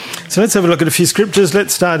So let's have a look at a few scriptures.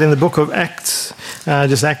 Let's start in the book of Acts,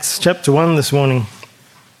 just Acts chapter 1 this morning.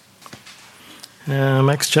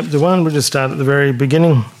 Acts chapter 1, we'll just start at the very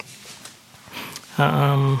beginning.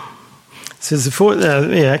 It says,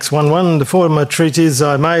 Acts 1:1, the former treatise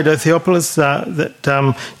I made, O Theophilus,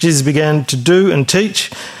 that Jesus began to do and teach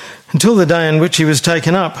until the day in which he was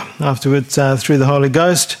taken up. Afterwards, through the Holy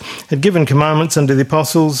Ghost, had given commandments unto the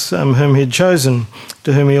apostles whom he had chosen,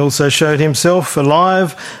 to whom he also showed himself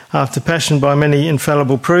alive after passion by many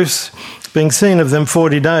infallible proofs, being seen of them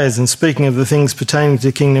 40 days, and speaking of the things pertaining to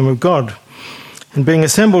the kingdom of God. And being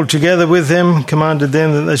assembled together with them, commanded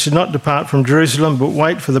them that they should not depart from Jerusalem, but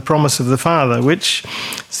wait for the promise of the Father, which,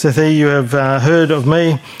 saith he, you have heard of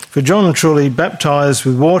me. For John truly baptized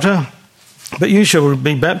with water, but you shall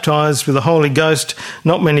be baptized with the Holy Ghost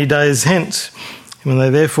not many days hence. And when they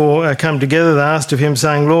therefore come together, they asked of him,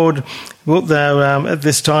 saying, Lord, wilt thou at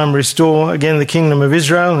this time restore again the kingdom of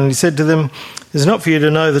Israel? And he said to them, it is not for you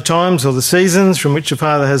to know the times or the seasons from which the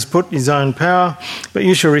Father has put his own power, but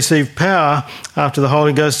you shall receive power after the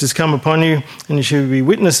Holy Ghost has come upon you, and you shall be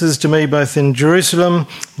witnesses to me both in Jerusalem,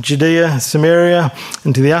 Judea, Samaria,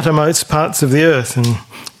 and to the uttermost parts of the earth. And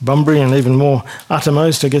Bunbury and even more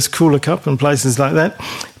uttermost, I guess, Coolacup and places like that.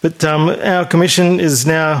 But our commission is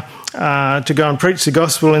now to go and preach the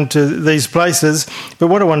gospel into these places. But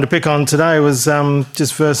what I wanted to pick on today was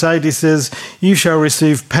just verse 8. He says, you shall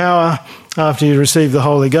receive power after you receive the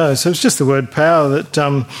Holy Ghost. So it's just the word power that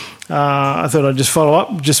I thought I'd just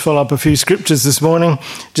follow up a few scriptures this morning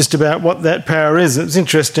just about what that power is. It's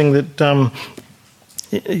interesting that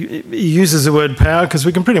he uses the word power because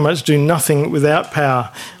we can pretty much do nothing without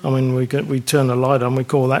power. I mean, we turn the light on, we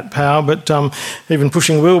call that power, but even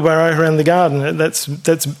pushing a wheelbarrow around the garden,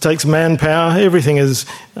 that takes manpower. Everything is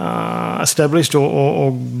established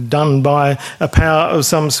or done by a power of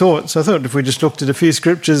some sort. So I thought if we just looked at a few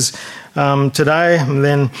scriptures today, and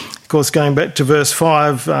then of course going back to verse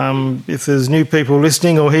 5, if there's new people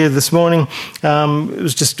listening or here this morning, it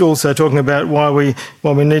was just also talking about why we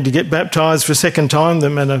need to get baptised for a second time, no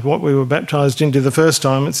matter what we were baptised into the first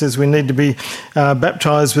time. It says we need to be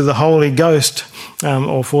baptised with the Holy Ghost,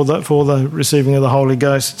 or for the receiving of the Holy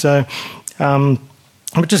Ghost. So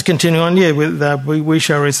but just continuing on, with we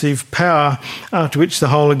shall receive power after which the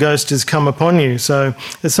Holy Ghost has come upon you. So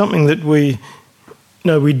it's something that we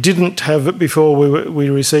didn't have it before we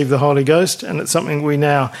received the Holy Ghost, and it's something we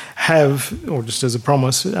now have, or just as a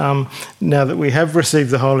promise, now that we have received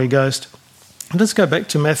the Holy Ghost. Let's go back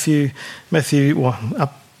to back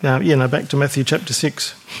to Matthew chapter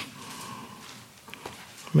 6.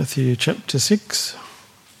 Matthew chapter 6.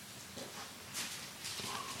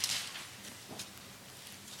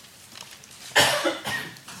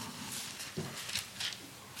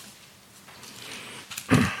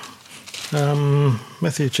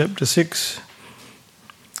 Matthew chapter 6.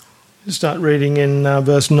 Start reading in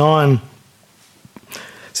verse 9. It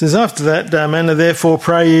says, after that manner therefore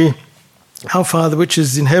pray ye, Our Father which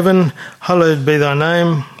is in heaven, hallowed be thy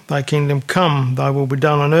name. Thy kingdom come, thy will be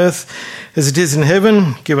done on earth as it is in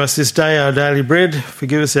heaven. Give us this day our daily bread.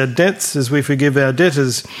 Forgive us our debts as we forgive our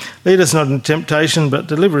debtors. Lead us not into temptation, but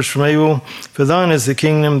deliver us from evil. For thine is the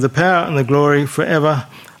kingdom, the power and the glory forever.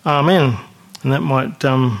 Amen. And that might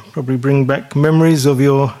probably bring back memories of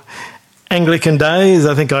your Anglican days.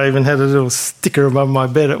 I think I even had a little sticker above my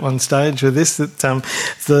bed at one stage with this, that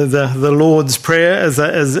the Lord's Prayer, as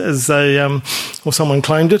or someone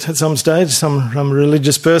claimed it at some stage, some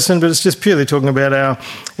religious person, but it's just purely talking about our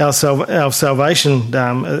salvation,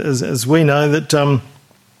 as we know that.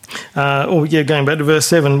 Going back to verse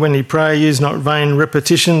 7, when you pray, use not vain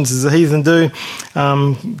repetitions as the heathen do,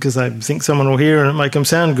 because they think someone will hear and it make them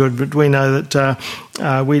sound good. But we know that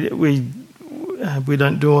we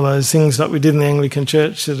don't do all those things like we did in the Anglican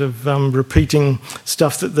Church, sort of repeating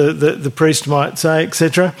stuff that the priest might say,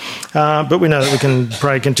 etc. But we know that we can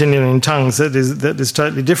pray continually in tongues. That is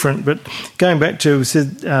totally different. But going back to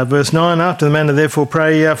verse 9, after the manner therefore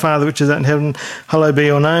pray ye, Our Father which is in heaven, hallowed be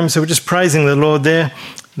your name. So we're just praising the Lord there.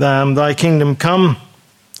 Thy kingdom come,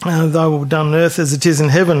 thy will be done on earth as it is in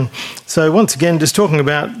heaven. So once again, just talking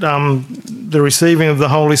about the receiving of the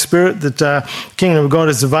Holy Spirit, that the kingdom of God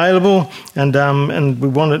is available, and we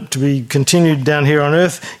want it to be continued down here on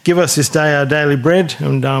earth. Give us this day our daily bread,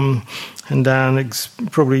 and it's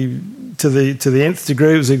probably to the nth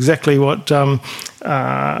degree. It was exactly what even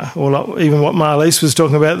what Marliese was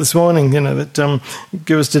talking about this morning. That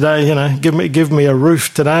give us today. Give me a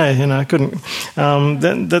roof today. I couldn't.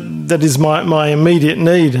 That is my immediate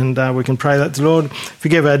need, and we can pray that to the Lord.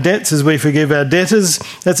 Forgive our debts as we forgive our debtors.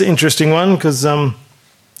 That's an interesting one because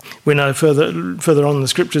we know further on in the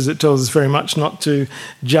scriptures it tells us very much not to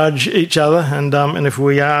judge each other, and if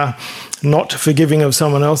we are not forgiving of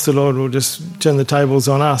someone else, the Lord will just turn the tables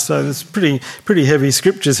on us. So there's pretty heavy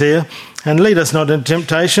scriptures here. And lead us not into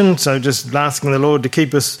temptation, so just asking the Lord to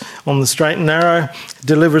keep us on the straight and narrow,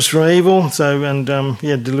 deliver us from evil.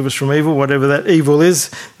 Deliver us from evil, whatever that evil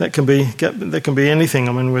is. That can be anything.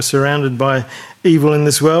 I mean, we're surrounded by evil in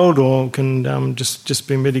this world, or can just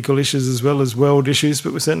be medical issues as well as world issues,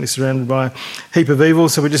 but we're certainly surrounded by a heap of evil.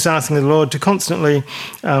 So we're just asking the Lord to constantly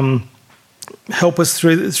help us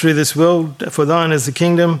through this world. For thine is the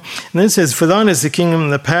kingdom. And then it says, for thine is the kingdom,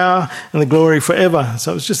 the power and the glory forever.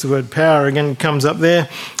 So it's just the word power again comes up there.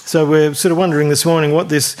 So we're sort of wondering this morning what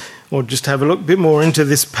this, or just have a look a bit more into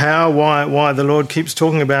this power, why the Lord keeps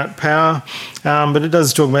talking about power. But it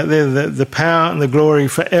does talk about there the power and the glory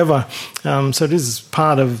forever. So it is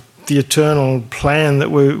part of the eternal plan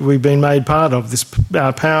that we've been made part of. This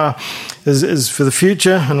power is for the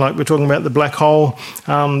future, and like we're talking about the black hole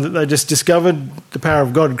that they just discovered, the power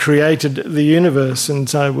of God created the universe, and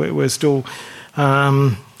so we're still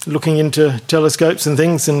looking into telescopes and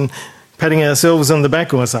things and patting ourselves on the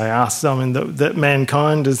back, or I say us, I mean that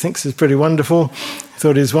mankind thinks is pretty wonderful.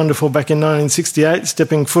 Thought it was wonderful back in 1968,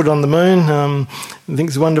 stepping foot on the moon. I think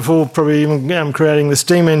it's wonderful, probably even creating the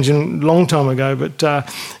steam engine a long time ago, but it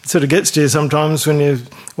sort of gets to you sometimes when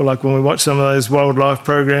like when we watch some of those wildlife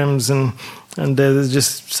programs and they're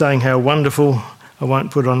just saying how wonderful, I won't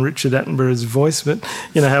put on Richard Attenborough's voice, but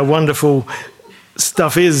how wonderful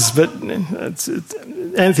stuff is, but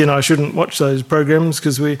Anthony and I shouldn't watch those programs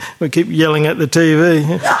because we keep yelling at the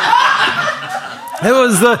TV. It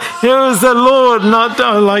was the Lord, not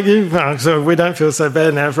like you. So we don't feel so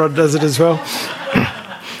bad now if Rod does it as well.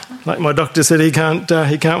 Like my doctor said, he can't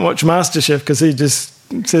watch MasterChef because he just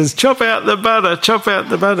says chop out the butter.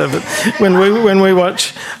 But when we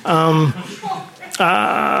watch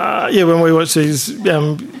when we watch these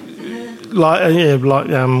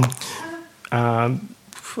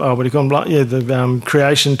what do you call them? The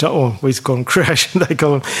creation type, or we call them creation. They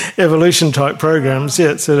call them evolution type programs.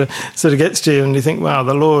 Yeah, it sort of gets to you, and you think, wow,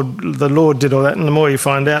 the Lord did all that. And the more you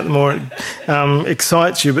find out, the more it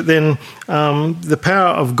excites you. But then the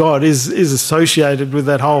power of God is associated with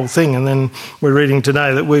that whole thing. And then we're reading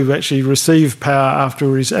today that we've actually received power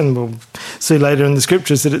afterwards, and we'll see later in the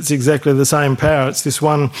scriptures that it's exactly the same power. It's this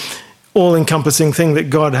one all-encompassing thing that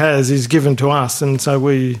God has is given to us, and so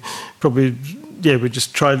we probably. Yeah, we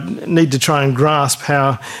just need to try and grasp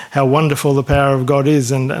how wonderful the power of God is,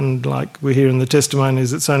 and like we hear in the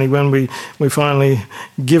testimonies, it's only when we finally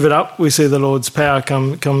give it up we see the Lord's power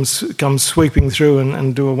come sweeping through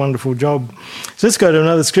and do a wonderful job. So let's go to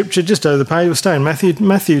another scripture just over the page. We'll stay in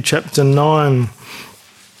Matthew chapter 9.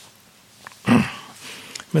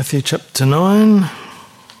 Matthew chapter 9.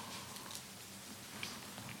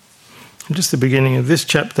 Just the beginning of this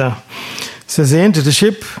chapter. It says, he entered a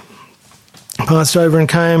ship, passed over and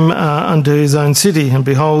came unto his own city, and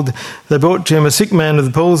behold, they brought to him a sick man of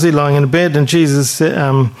the palsy lying in a bed, and Jesus,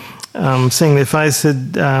 seeing their face,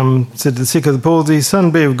 said to the sick of the palsy,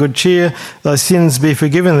 Son, be of good cheer, thy sins be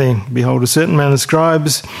forgiven thee. Behold, a certain man of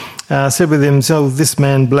scribes said with himself, This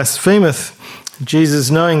man blasphemeth.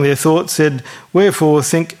 Jesus, knowing their thoughts, said, Wherefore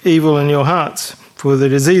think evil in your hearts? For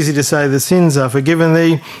it is easy to say the sins are forgiven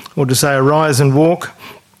thee, or to say arise and walk.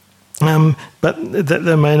 But that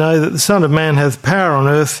they may know that the Son of Man hath power on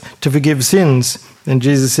earth to forgive sins. Then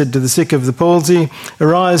Jesus said to the sick of the palsy,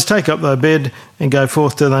 Arise, take up thy bed, and go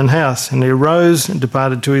forth to thine house. And he arose and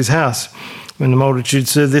departed to his house. When the multitude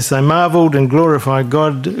saw this, they marvelled and glorified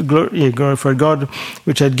God,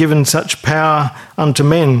 which had given such power unto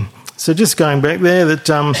men. So just going back there, that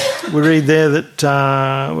we read there that,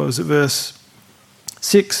 what was it, verse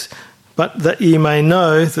 6? But that ye may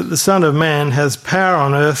know that the Son of Man has power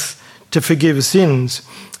on earth to forgive sins.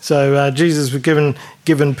 So Jesus was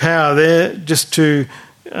given power there just to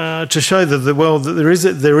show the world that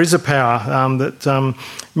there is a power, that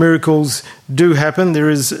miracles do happen. There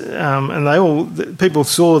is, and people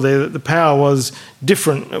saw there that the power was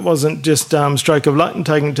different. It wasn't just stroke of luck and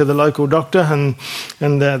taken to the local doctor, and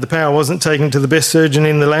the power wasn't taken to the best surgeon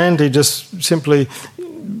in the land. He just simply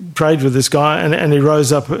prayed with this guy, and he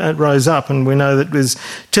rose up, and we know that there's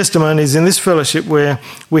testimonies in this fellowship where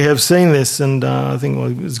we have seen this. And I think,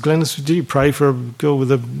 well, it was Glennis, did you pray for a girl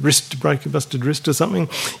with a busted wrist or something?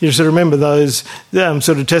 You just remember those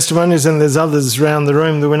sort of testimonies, and there's others around the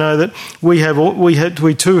room that we know that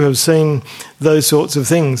we too have seen those sorts of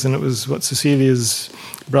things. And it was Cecilia's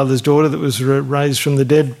brother's daughter that was raised from the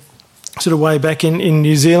dead, sort of way back in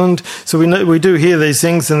New Zealand. So we do hear these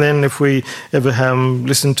things, and then if we ever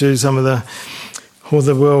listen to some of the or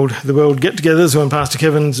the world get-togethers. When Pastor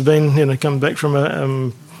Kevin's been, come back from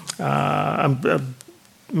a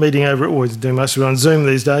meeting over, always do most of it on Zoom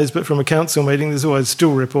these days, but from a council meeting, there's always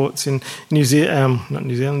still reports in Papua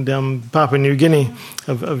New Guinea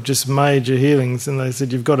of just major healings, and they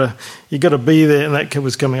said you've got to be there, and that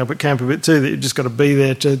was coming up at camp a bit too, that you've just got to be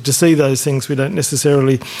there to see those things. We don't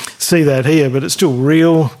necessarily see that here, but it's still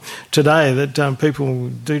real today that people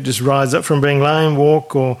do just rise up from being lame,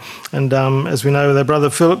 walk, and as we know, their brother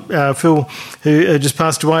Phil, who just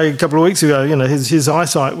passed away a couple of weeks ago, his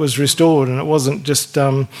eyesight was restored, and it wasn't just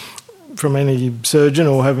from any surgeon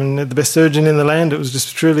or having the best surgeon in the land. It was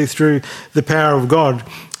just truly through the power of God.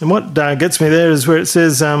 And what gets me there is where it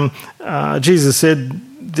says, Jesus said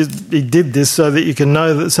he did this so that you can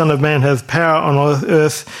know that the Son of Man hath power on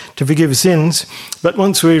earth to forgive sins. But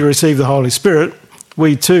once we receive the Holy Spirit,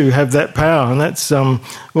 we too have that power. And that's, we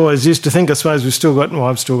always used to think, I suppose I've still got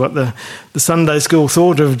the Sunday school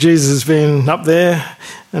thought of Jesus being up there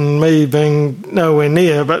and me being nowhere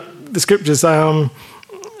near, but the scriptures say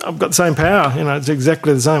I've got the same power. It's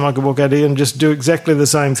exactly the same. I could walk out here and just do exactly the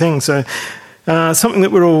same thing. So something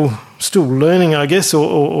that we're all still learning, I guess,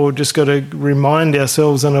 or just got to remind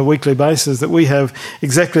ourselves on a weekly basis that we have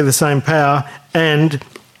exactly the same power, and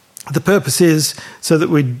the purpose is so that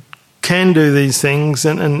we can do these things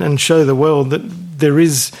and show the world that there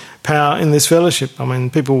is power in this fellowship. I mean,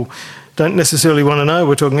 people don't necessarily want to know. We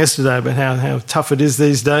were talking yesterday about how tough it is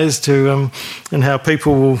these days to and how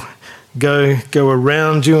people will go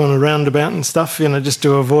around you on a roundabout and stuff, just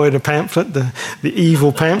to avoid a pamphlet, the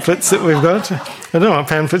evil pamphlets that we've got. I don't know what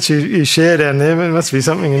pamphlets you share down there, but there must be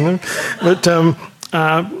something in them. But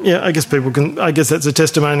I guess people can. I guess that's a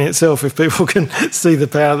testimony itself if people can see the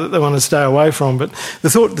power that they want to stay away from. But the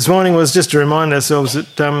thought this morning was just to remind ourselves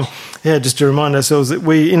that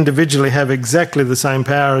we individually have exactly the same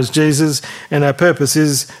power as Jesus, and our purpose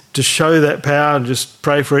is to show that power. Just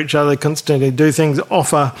pray for each other, constantly do things,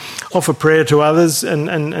 offer prayer to others, and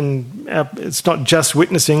it's not just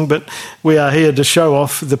witnessing, but we are here to show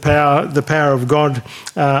off the power of God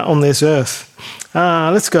on this earth.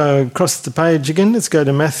 Let's go across the page again. Let's go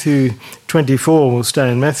to Matthew 24. We'll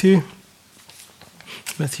stay in Matthew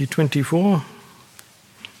 24.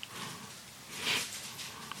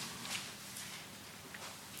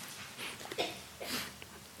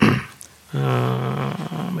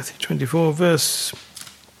 Matthew 24, verse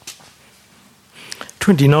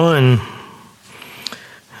 29.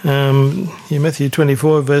 Matthew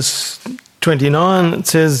 24, verse 29, it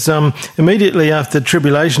says, immediately after the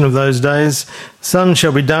tribulation of those days, the sun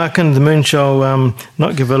shall be darkened, the moon shall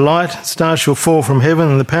not give a light, stars shall fall from heaven,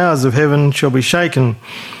 and the powers of heaven shall be shaken.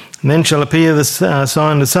 And then shall appear the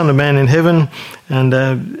sign of the Son of Man in heaven,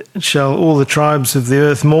 and shall all the tribes of the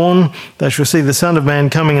earth mourn. They shall see the Son of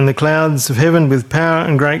Man coming in the clouds of heaven with power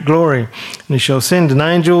and great glory. And he shall send an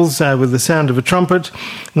angels with the sound of a trumpet,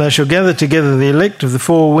 and they shall gather together the elect of the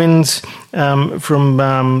four winds from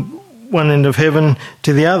one end of heaven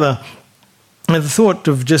to the other. And the thought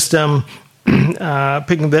of just picking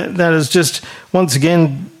that is just, once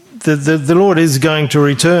again, the Lord is going to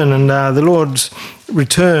return, and the Lord's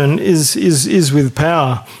return is with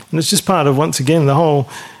power. And it's just part of, once again, the whole,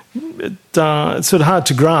 it's sort of hard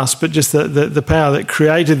to grasp, but just the power that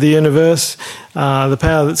created the universe, the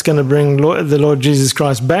power that's going to bring the Lord Jesus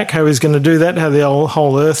Christ back, how he's going to do that, how the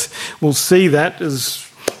whole earth will see that as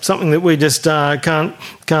something that we just can't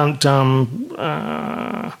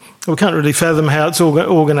we can't really fathom how it's all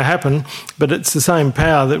going to happen, but it's the same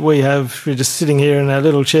power that we have. We're just sitting here in our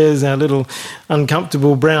little chairs, our little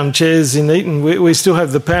uncomfortable brown chairs in Eton. We still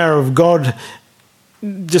have the power of God,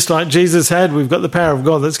 just like Jesus had. We've got the power of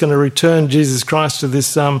God that's going to return Jesus Christ to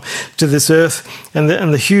this earth, and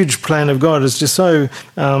the huge plan of God is just so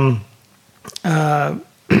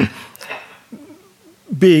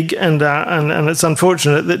big, and it's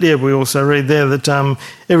unfortunate that we also read there that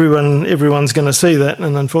everyone's going to see that,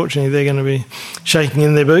 and unfortunately they're going to be shaking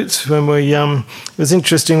in their boots when we. It was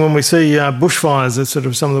interesting when we see bushfires. It's sort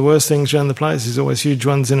of some of the worst things around the place. There's always huge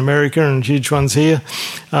ones in America and huge ones here,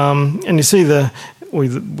 and you see where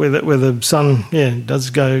the sun does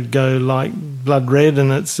go like blood red,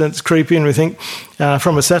 and it's creepy, and we think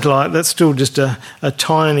from a satellite that's still just a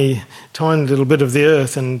tiny little bit of the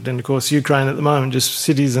earth, and of course Ukraine at the moment, just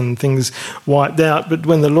cities and things wiped out. But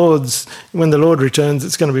when the Lord returns,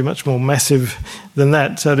 it's going to be much more massive than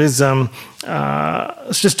that. So it is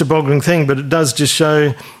it's just a boggling thing, but it does just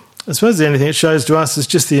show I suppose the only thing it shows to us is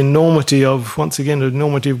just the enormity of, once again, the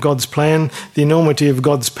enormity of God's plan, the enormity of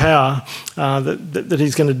God's power, that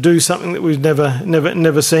He's going to do something that we've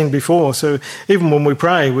never seen before. So even when we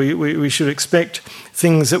pray, we should expect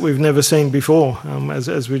things that we've never seen before,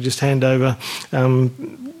 as we just hand over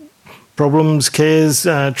problems, cares,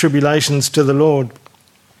 tribulations to the Lord.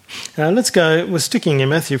 Let's go. We're sticking in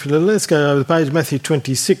Matthew for a little. Let's go over the page, Matthew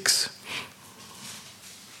 26.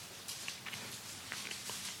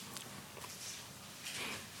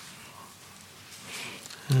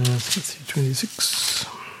 Matthew 26.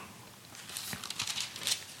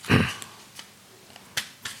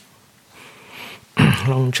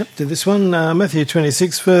 Long chapter, this one. Matthew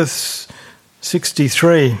 26, verse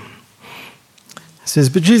 63. It says,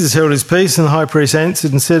 "But Jesus held his peace, and the high priest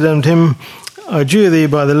answered and said unto him, I adjure thee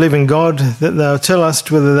by the living God, that thou tell us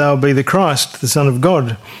whether thou be the Christ, the Son of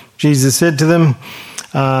God. Jesus said to them,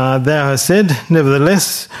 Thou hast said,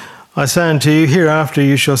 nevertheless, I say unto you, hereafter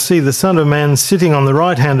you shall see the Son of Man sitting on the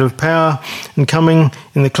right hand of power and coming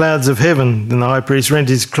in the clouds of heaven. Then the high priest rent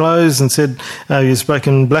his clothes and said, You have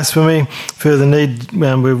spoken blasphemy. Further need we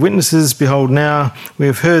have witnesses. Behold, now we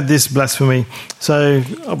have heard this blasphemy." So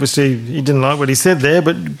obviously he didn't like what he said there,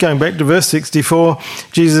 but going back to verse 64,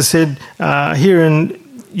 Jesus said, "Herein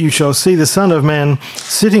you shall see the Son of Man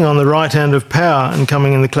sitting on the right hand of power and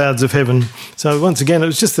coming in the clouds of heaven." So once again, it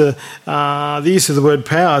was just the use of the word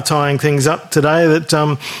power tying things up today, that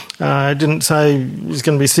it didn't say he's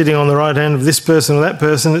going to be sitting on the right hand of this person or that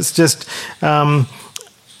person. It's just a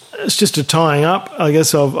tying up, I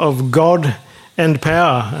guess, of God and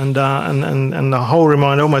power, and the whole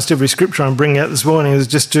reminder. Almost every scripture I'm bringing out this morning is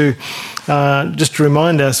just to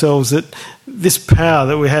remind ourselves that this power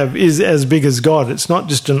that we have is as big as God. It's not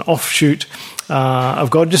just an offshoot of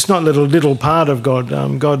God, just not a little part of God.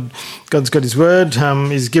 God's got His word.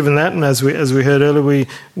 He's given that, and as we heard earlier,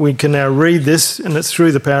 we can now read this, and it's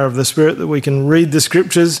through the power of the Spirit that we can read the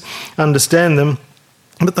scriptures, understand them.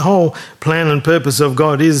 But the whole plan and purpose of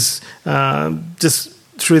God is just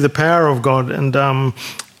through the power of God, and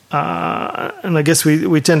I guess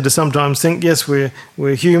we tend to sometimes think, yes, we're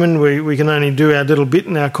human, we can only do our little bit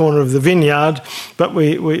in our corner of the vineyard, but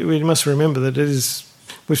we must remember that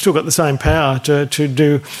we've still got the same power to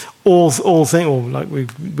do all things, or like we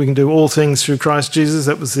can do all things through Christ Jesus.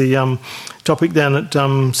 That was the topic down at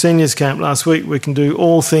seniors camp last week. We can do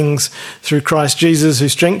all things through Christ Jesus who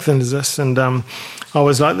strengthens us, and I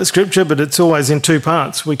always like the scripture, but it's always in two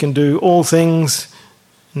parts. We can do all things.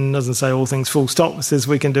 It doesn't say all things full stop. It says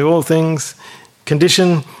we can do all things,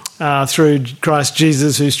 condition, through Christ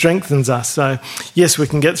Jesus who strengthens us. So yes, we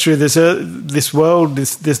can get through this world,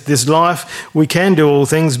 this life. We can do all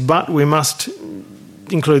things, but we must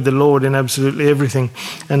include the Lord in absolutely everything.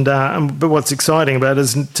 And but what's exciting about it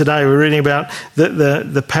is today we're reading about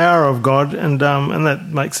the power of God, and that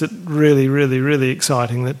makes it really, really, really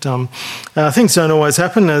exciting. That things don't always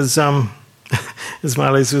happen as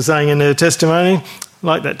Marlies was saying in her testimony.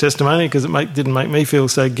 Like that testimony, because it didn't make me feel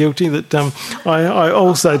so guilty, that I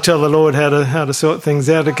also tell the Lord how to sort things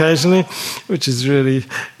out occasionally, which is really,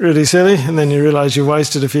 really silly. And then you realise you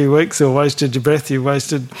wasted a few weeks, or wasted your breath, you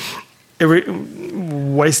wasted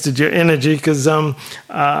your energy, because the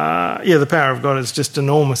power of God is just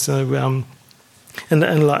enormous. So,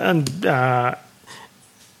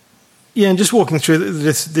 and just walking through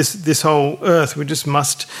this whole earth, we just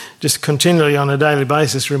must just continually on a daily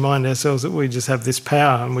basis remind ourselves that we just have this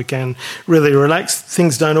power, and we can really relax.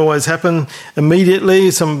 Things don't always happen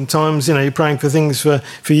immediately. Sometimes, you're praying for things for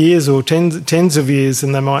years or tens of years,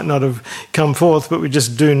 and they might not have come forth, but we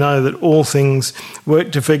just do know that all things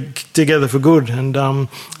work together for good.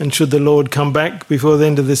 And should the Lord come back before the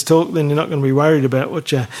end of this talk, then you're not going to be worried about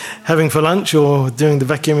what you're having for lunch, or doing the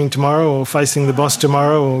vacuuming tomorrow, or facing the boss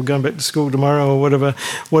tomorrow, or going back to school tomorrow, or whatever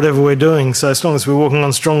we're doing. So as long as we're walking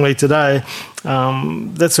on strongly today,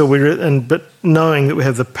 that's all but knowing that we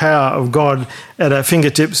have the power of God at our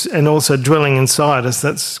fingertips and also dwelling inside us,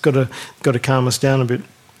 that's got to calm us down a bit.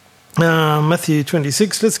 Matthew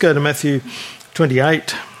 26. Let's go to Matthew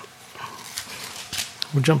 28.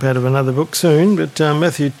 We'll jump out of another book soon, but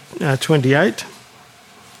Matthew 28.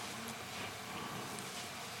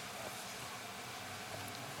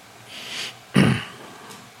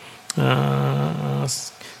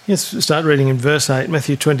 Yes, start reading in verse 8.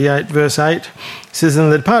 Matthew 28, verse 8. It says,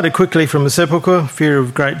 "And they departed quickly from the sepulchre, fear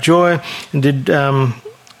of great joy, and did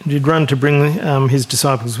run to bring his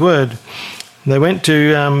disciples word. And they went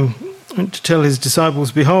to tell his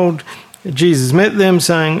disciples, Behold, Jesus met them,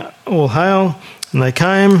 saying, All hail. And they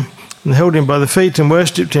came and held him by the feet and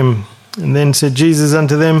worshipped him. And then said Jesus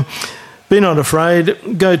unto them, Be not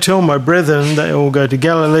afraid. Go tell my brethren they all go to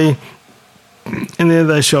Galilee, and there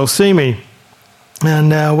they shall see me.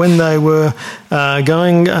 And when they were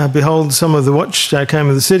going, behold, some of the watch came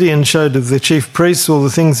of the city and showed to the chief priests all the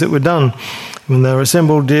things that were done. When they were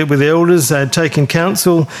assembled with the elders, they had taken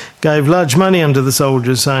counsel, gave large money unto the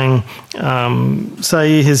soldiers, saying, say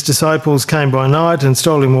ye, his disciples came by night and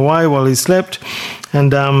stole him away while he slept.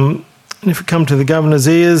 And if it come to the governor's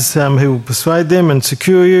ears, he will persuade them and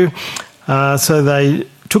secure you. So they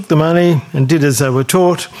took the money and did as they were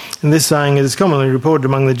taught. And this saying is commonly reported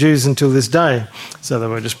among the Jews until this day. So they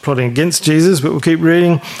were just plotting against Jesus, but we'll keep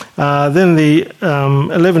reading. Then the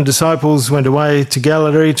 11 disciples went away to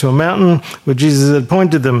Galilee, to a mountain where Jesus had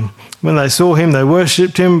appointed them. When they saw him, they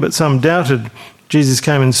worshipped him, but some doubted. Jesus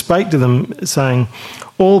came and spake to them, saying,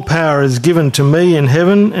 all power is given to me in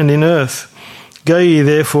heaven and in earth. Go ye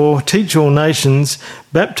therefore, teach all nations,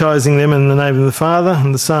 baptizing them in the name of the Father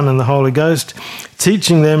and the Son and the Holy Ghost,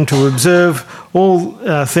 teaching them to observe all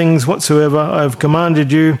things whatsoever I have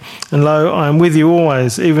commanded you, and lo, I am with you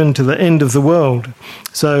always, even to the end of the world.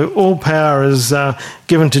 So all power is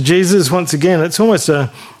given to Jesus. Once again, it's almost I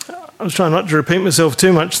was trying not to repeat myself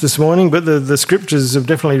too much this morning, but the scriptures have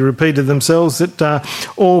definitely repeated themselves, that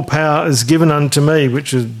all power is given unto me,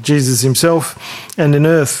 which is Jesus himself, and in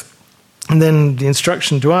earth. And then the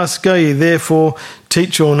instruction to us, go ye therefore,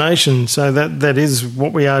 teach all nations. So that is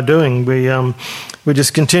what we are doing. We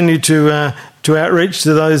just continue to outreach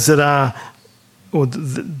to those that are, or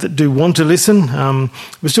that do want to listen.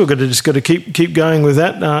 We've still got to keep going with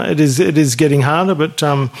that. It is getting harder, but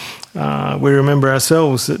we remember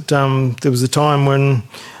ourselves that there was a time when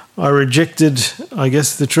I rejected, I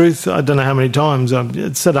guess, the truth. I don't know how many times.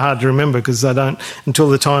 It's sort of hard to remember because until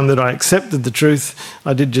the time that I accepted the truth,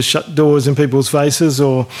 I did just shut doors in people's faces,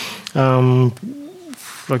 or,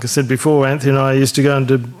 like I said before, Anthony and I used to go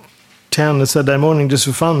into town on a Saturday morning just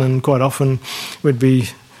for fun, and quite often we'd be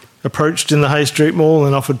approached in the Hay Street Mall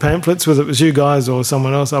and offered pamphlets, whether it was you guys or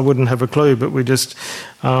someone else. I wouldn't have a clue, but we just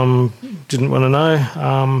didn't want to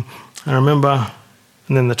know. I remember...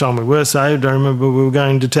 And then the time we were saved, I remember we were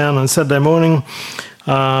going to town on Saturday morning.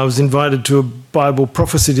 I was invited to a Bible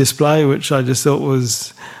prophecy display, which I just thought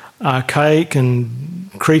was archaic and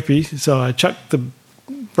creepy. So I chucked the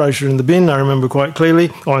brochure in the bin, I remember quite clearly.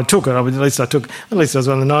 Oh, I took it. At least I was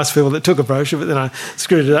one of the nice people that took a brochure, but then I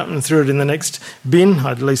screwed it up and threw it in the next bin.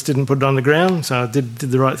 I at least didn't put it on the ground, so I did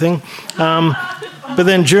the right thing. But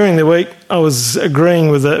then during the week, I was agreeing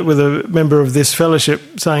with a member of this fellowship,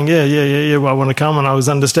 saying, yeah, well, I want to come. And I was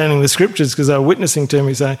understanding the scriptures because they were witnessing to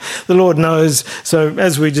me, saying, the Lord knows. So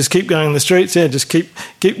as we just keep going in the streets, just keep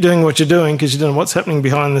doing what you're doing, because you don't know what's happening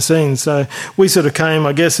behind the scenes. So we sort of came,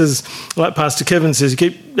 I guess, as like Pastor Kevin says, you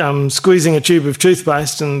keep squeezing a tube of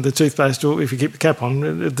toothpaste, and the toothpaste will, if you keep the cap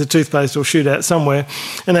on, the toothpaste will shoot out somewhere.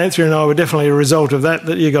 And Anthony and I were definitely a result of that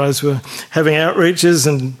you guys were having outreaches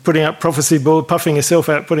and putting up prophecy boards, puffing yourself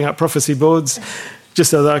out, putting up prophecy boards,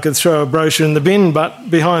 just so that I could throw a brochure in the bin.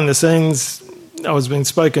 But behind the scenes, I was being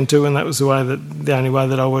spoken to, and that was the only way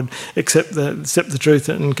that I would accept the truth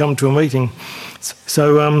and come to a meeting.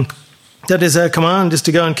 So that is our command, just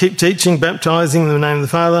to go and keep teaching, baptising in the name of the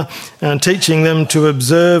Father, and teaching them to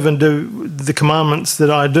observe and do the commandments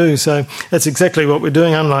that I do. So that's exactly what we're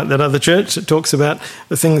doing, unlike that other church that talks about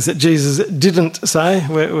the things that Jesus didn't say.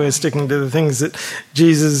 We're sticking to the things that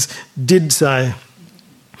Jesus did say.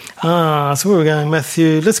 So where are we going?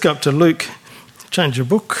 Matthew. Let's go up to Luke. Change your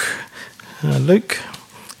book. Luke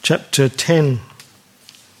chapter 10.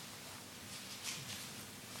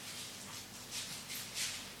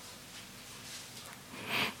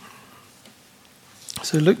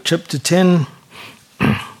 So Luke chapter 10,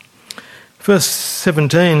 verse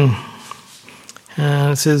 17,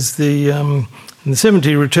 it says, the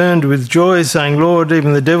 70 returned with joy, saying, Lord,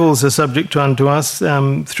 even the devils are subject unto us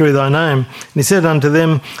through thy name. And he said unto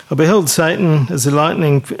them, I beheld Satan as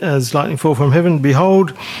lightning fall from heaven.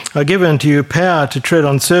 Behold, I give unto you power to tread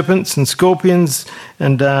on serpents and scorpions,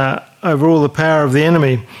 and over all the power of the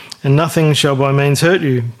enemy, and nothing shall by means hurt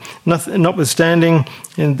you. Notwithstanding,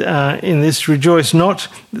 in this rejoice not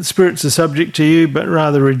that spirits are subject to you, but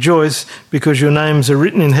rather rejoice because your names are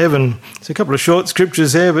written in heaven. It's a couple of short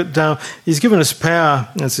scriptures there, but he's given us power,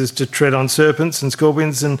 this is to tread on serpents and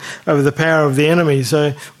scorpions and over the power of the enemy.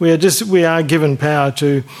 So we are given power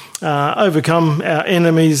to overcome our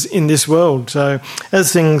enemies in this world. So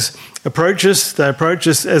as things approach us, they approach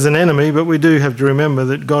us as an enemy, but we do have to remember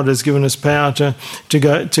that God has given us power to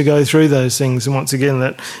go through those things. And once again,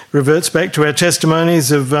 that reverts back to our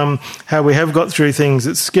testimonies of how we have got through things.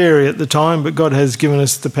 It's scary at the time, but God has given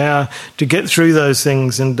us the power to get through those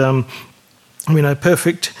things. And We know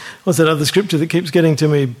perfect, what's that other scripture that keeps getting to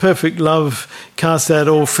me? Perfect love casts out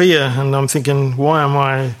all fear. And I'm thinking, why am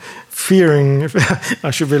I fearing?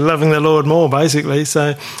 I should be loving the Lord more, basically.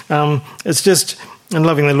 So it's just, and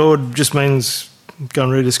loving the Lord just means go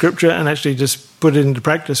and read a scripture and actually just put it into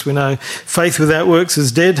practice. We know faith without works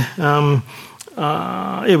is dead.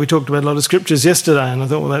 We talked about a lot of scriptures yesterday, and I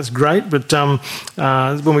thought, well, that's great. But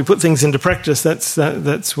when we put things into practice, that's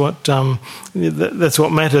what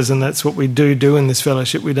matters, and that's what we do in this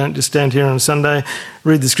fellowship. We don't just stand here on a Sunday,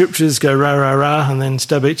 read the scriptures, go rah rah rah, and then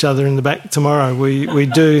stab each other in the back tomorrow. We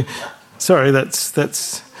do. Sorry, that's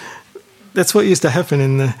what used to happen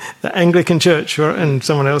in the Anglican church, and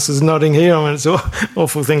someone else is nodding here. I mean, it's an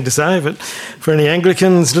awful thing to say, but for any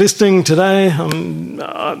Anglicans listening today,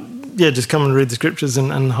 just come and read the scriptures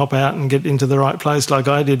and hop out and get into the right place like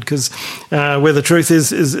I did, because where the truth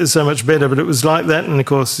is so much better. But it was like that, and of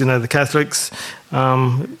course, the Catholics, it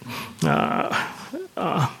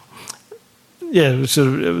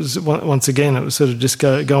was once again, it was sort of just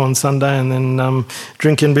go on Sunday and then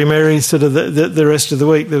drink and be merry sort of the rest of the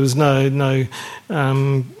week. There was no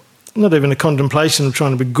not even a contemplation of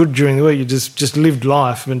trying to be good during the week. You just lived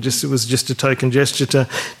life, and it was just a token gesture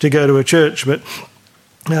to go to a church. But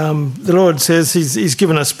the Lord says He's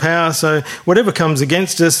given us power, so whatever comes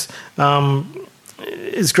against us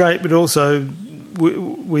is great, but also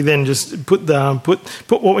we then just put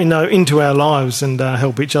what we know into our lives and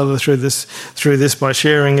help each other through this by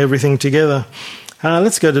sharing everything together.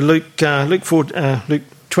 Let's go to Luke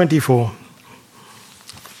 24.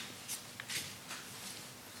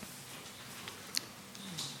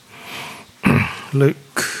 Luke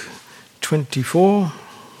 24.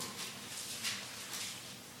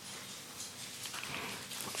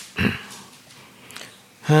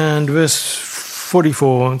 And verse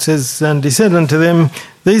 44, it says, "And he said unto them,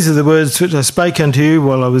 These are the words which I spake unto you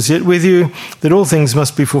while I was yet with you, that all things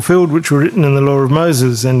must be fulfilled which were written in the law of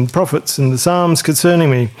Moses and prophets and the Psalms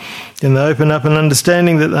concerning me. Then they opened up an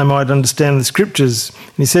understanding that they might understand the Scriptures.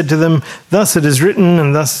 And he said to them, Thus it is written,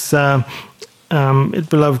 and thus it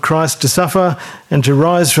beloved Christ to suffer and to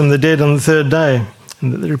rise from the dead on the third day,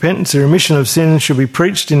 and that the repentance and remission of sins should be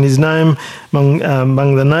preached in his name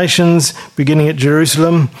among the nations, beginning at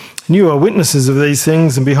Jerusalem. And you are witnesses of these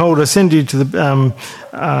things, and behold, I send you to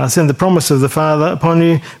send the promise of the Father upon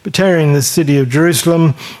you, but tarry in the city of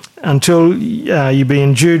Jerusalem until you be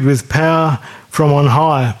endued with power from on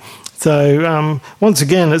high." So once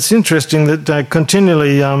again, it's interesting that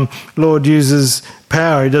continually Lord uses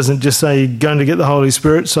power. He doesn't just say you're going to get the Holy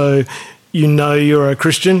Spirit, so you're a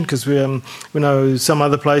Christian, because we know some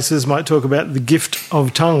other places might talk about the gift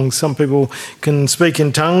of tongues. Some people can speak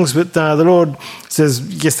in tongues, but the Lord says,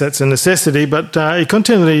 yes, that's a necessity, but He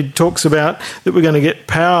continually talks about that we're going to get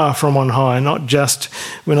power from on high,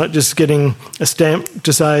 we're not just getting a stamp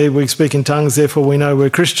to say we speak in tongues, therefore we know we're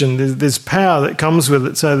Christian. There's power that comes with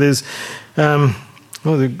it. So there's, the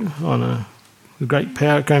great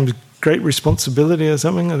power comes great responsibility or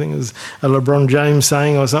something. I think it was a LeBron James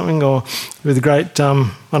saying or something, or with a great,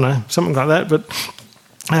 something like that. But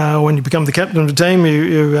when you become the captain of the team,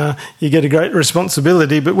 you get a great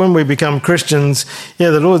responsibility. But when we become Christians,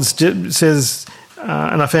 the Lord says,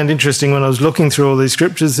 and I found interesting when I was looking through all these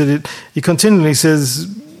scriptures, that He continually says,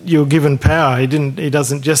 you're given power. He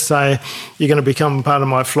doesn't just say you're going to become part of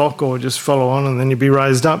my flock or just follow on and then you'll be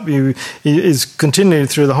raised up. He is continued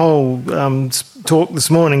through the whole talk this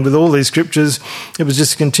morning with all these scriptures. It was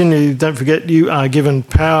just continue. Don't forget, you are given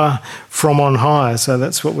power from on high. So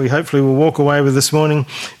that's what we hopefully will walk away with this morning,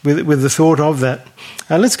 with the thought of that.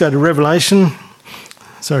 Let's go to Revelation.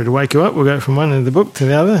 Sorry to wake you up. We'll go from one end of the book to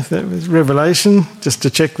the other. That was Revelation, just to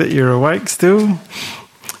check that you're awake still.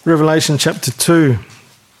 Revelation chapter 2.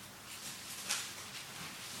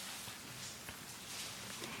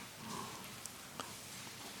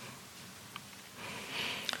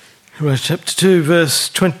 Chapter 2, verse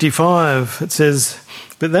 25, it says,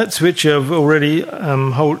 But that which you have already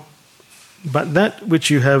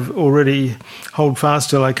hold fast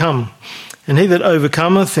till I come. And he that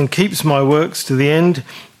overcometh and keeps my works to the end,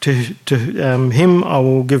 to him I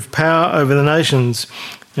will give power over the nations,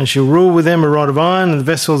 and shall rule with them a rod of iron and the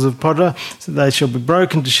vessels of potter, so they shall be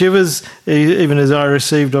broken to shivers, even as I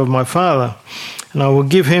received of my Father. And I will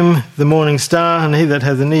give him the morning star, and he that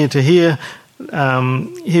hath an ear to hear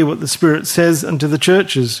what the Spirit says unto the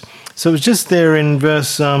churches. So it's just there in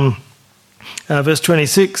verse Verse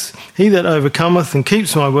 26, he that overcometh and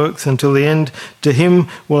keeps my works until the end, to him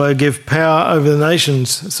will I give power over the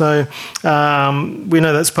nations. So we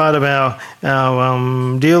know that's part of our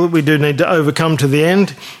deal. We do need to overcome to the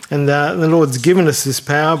end, and the Lord's given us this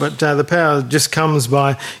power, but the power just comes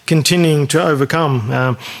by continuing to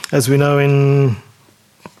overcome. As we know in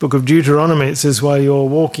book of Deuteronomy, it says, while you're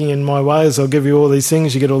walking in my ways, I'll give you all these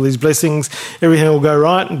things, you get all these blessings, everything will go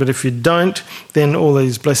right, but if you don't, then all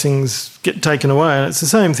these blessings get taken away. And it's the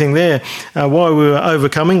same thing there. While we're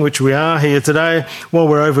overcoming, which we are here today, while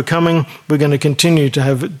we're overcoming, we're going to continue to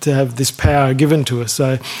have this power given to us.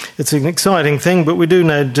 So it's an exciting thing, but we do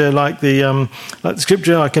need, like the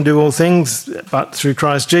scripture, I can do all things, but through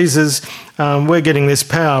Christ Jesus, we're getting this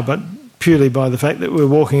power, but purely by the fact that we're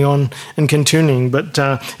walking on and continuing. But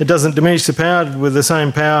it doesn't diminish the power. With the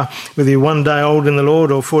same power, whether you're 1 day old in the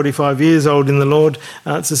Lord or 45 years old in the Lord,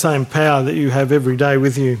 it's the same power that you have every day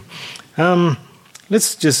with you.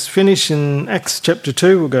 Let's just finish in Acts chapter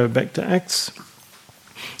 2. We'll go back to Acts.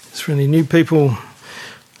 Just for any new people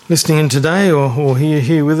listening in today or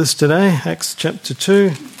here with us today, Acts chapter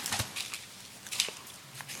 2.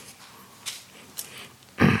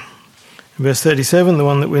 Verse 37, the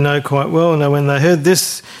one that we know quite well. Now, when they heard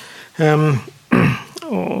this, there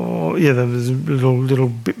was a little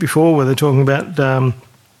bit before where they're talking about.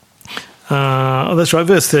 That's right.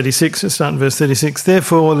 Verse 36. Let's start in verse 36.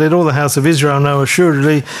 Therefore, let all the house of Israel know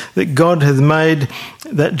assuredly that God hath made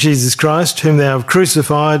that Jesus Christ, whom they have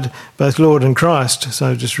crucified, both Lord and Christ.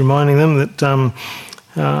 So, just reminding them that.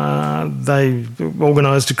 They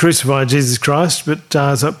organised to crucify Jesus Christ, but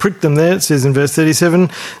so it pricked them there. It says in verse 37,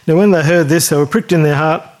 now when they heard this, they were pricked in their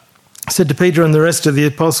heart, said to Peter and the rest of the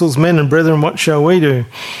apostles, men and brethren, what shall we do?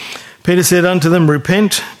 Peter said unto them,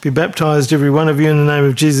 repent, be baptised every one of you in the name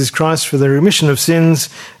of Jesus Christ for the remission of sins,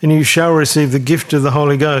 and you shall receive the gift of the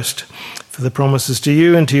Holy Ghost. For the promises to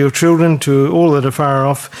you and to your children, to all that are far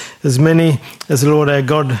off, as many as the Lord our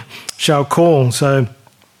God shall call. So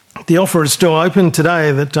the offer is still open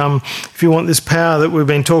today. That if you want this power that we've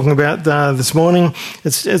been talking about this morning,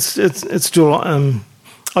 it's still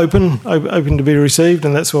open to be received,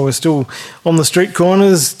 and that's why we're still on the street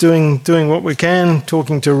corners doing what we can,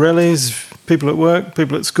 talking to rallies, people at work,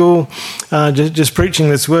 people at school, just preaching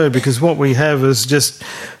this word, because what we have is just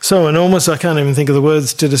so enormous. I can't even think of the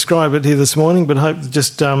words to describe it here this morning, but I hope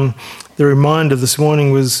just the reminder this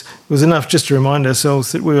morning was enough just to remind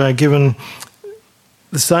ourselves that we are given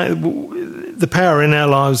the power in our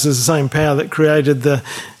lives is the same power that created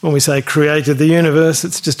when we say created the universe,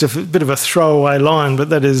 it's just a bit of a throwaway line, but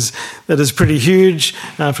that is pretty huge,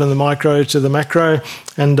 from the micro to the macro,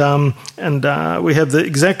 and we have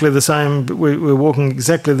exactly the same. We're walking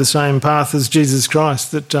exactly the same path as Jesus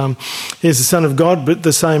Christ. That He's the Son of God, but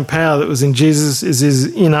the same power that was in Jesus is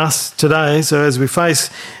in us today. So as we face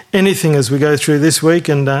anything as we go through this week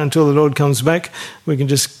and until the Lord comes back, we can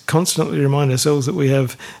just constantly remind ourselves that we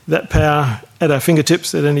have that power at our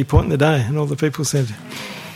fingertips at any point in the day. And all the people said,